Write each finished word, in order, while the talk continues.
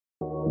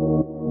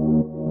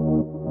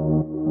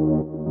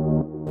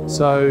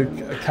So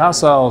car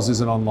sales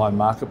is an online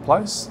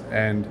marketplace,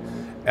 and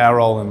our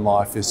role in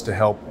life is to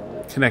help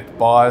connect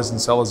buyers and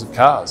sellers of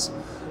cars.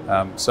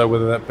 So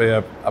whether that be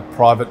a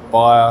private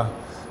buyer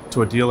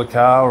to a dealer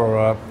car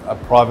or a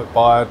private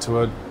buyer to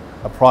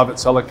a private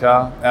seller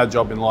car, our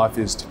job in life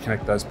is to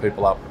connect those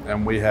people up.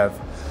 And we have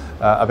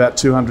about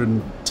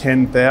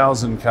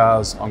 210,000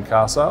 cars on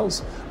car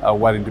sales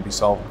waiting to be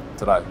sold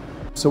today.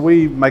 So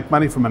we make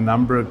money from a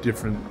number of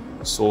different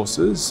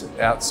sources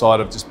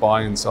outside of just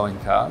buying and selling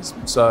cars.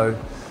 So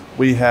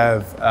we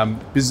have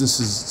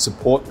businesses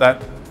support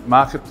that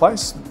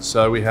marketplace.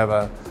 So we have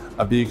a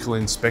vehicle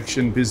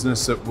inspection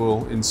business that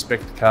will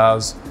inspect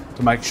cars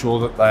to make sure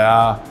that they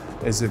are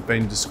as they've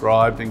been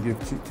described and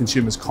give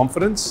consumers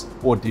confidence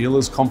or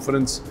dealers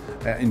confidence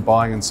in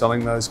buying and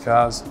selling those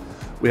cars.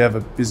 We have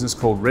a business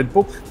called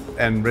Redbook,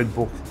 and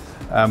Redbook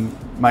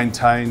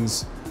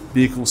maintains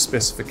vehicle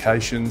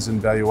specifications and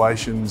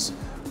valuations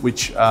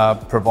which are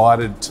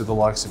provided to the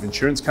likes of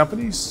insurance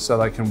companies so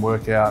they can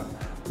work out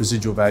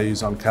residual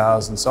values on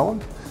cars and so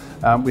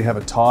on. We have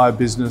a tyre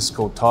business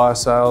called Tyre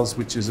Sales,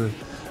 which is an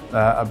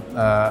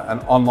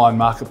online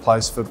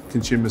marketplace for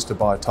consumers to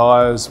buy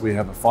tyres. We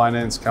have a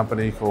finance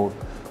company called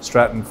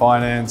Stratton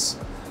Finance.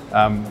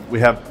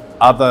 We have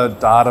other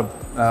data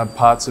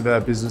parts of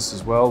our business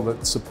as well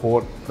that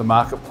support the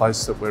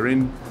marketplace that we're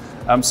in.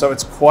 So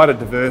it's quite a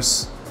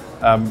diverse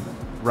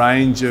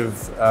range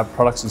of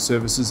products and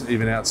services,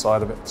 even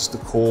outside of it, just the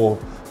core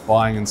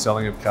buying and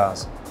selling of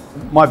cars.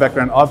 My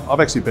background, I've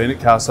actually been at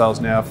car sales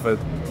now for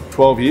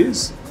 12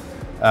 years.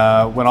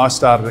 When I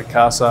started at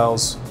car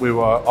sales, we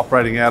were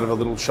operating out of a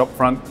little shop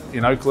front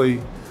in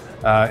Oakley,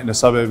 in a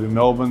suburb of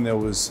Melbourne. There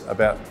was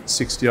about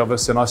 60 of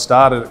us, and I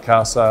started at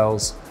car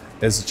sales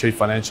as the Chief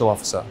Financial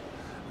Officer.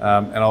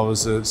 And I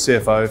was a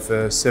CFO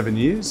for 7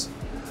 years.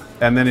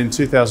 And then in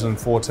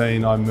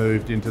 2014, I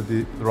moved into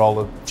the role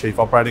of Chief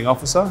Operating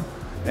Officer.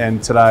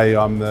 And today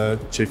I'm the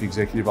Chief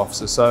Executive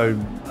Officer. So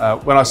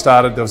when I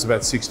started, there was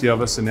about 60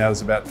 of us, and now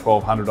there's about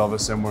 1,200 of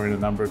us, and we're in a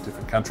number of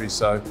different countries.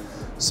 So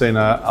seen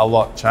a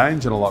lot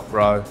change and a lot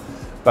grow.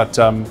 But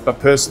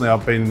personally,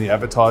 I've been in the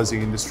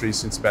advertising industry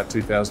since about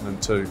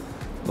 2002.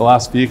 The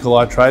last vehicle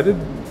I traded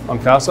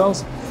on car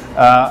sales,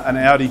 an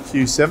Audi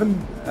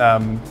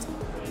Q7,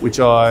 which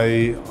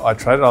I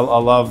traded. I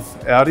love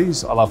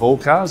Audis. I love all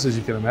cars, as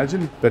you can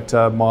imagine. But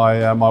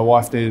my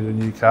wife needed a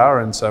new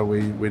car, and so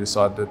we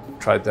decided to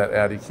trade that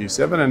Audi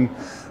Q7. And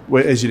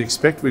as you'd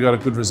expect, we got a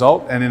good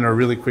result and in a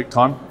really quick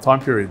time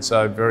period.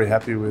 So very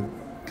happy with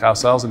car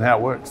sales and how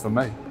it worked for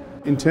me.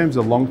 In terms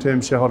of long-term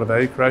shareholder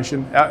value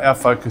creation, our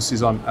focus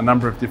is on a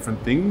number of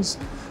different things.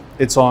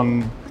 It's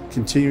on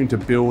continuing to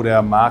build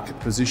our market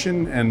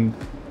position and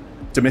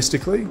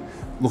domestically,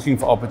 looking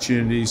for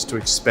opportunities to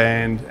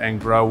expand and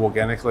grow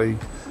organically,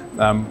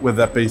 whether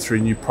that be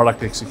through new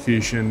product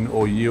execution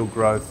or yield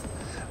growth.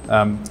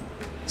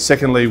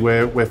 Secondly,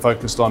 we're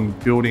focused on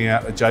building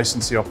out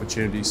adjacency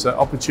opportunities, so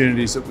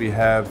opportunities that we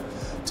have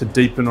to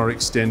deepen or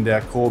extend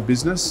our core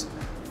business.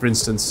 For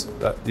instance,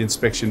 the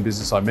inspection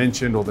business I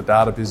mentioned, or the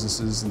data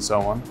businesses and so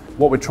on.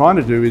 What we're trying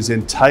to do is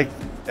then take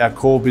our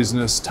core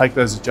business, take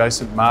those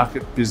adjacent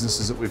market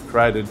businesses that we've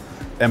created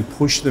and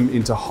push them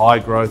into high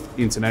growth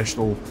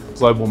international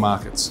global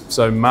markets.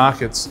 So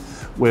markets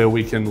where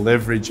we can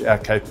leverage our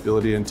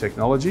capability and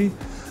technology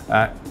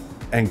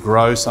and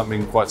grow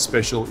something quite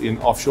special in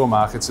offshore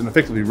markets and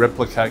effectively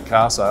replicate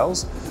car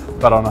sales,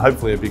 but on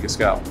hopefully a bigger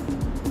scale.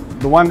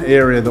 The one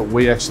area that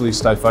we actually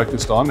stay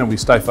focused on, and we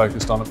stay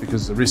focused on it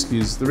because the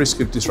risk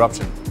of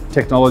disruption.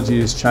 Technology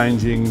is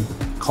changing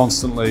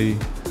constantly,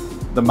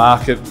 the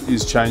market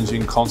is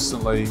changing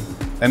constantly,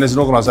 and as an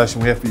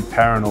organisation we have to be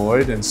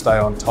paranoid and stay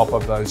on top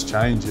of those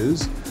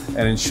changes and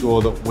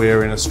ensure that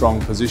we're in a strong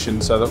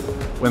position so that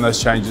when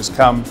those changes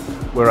come,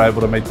 we're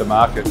able to meet the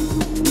market.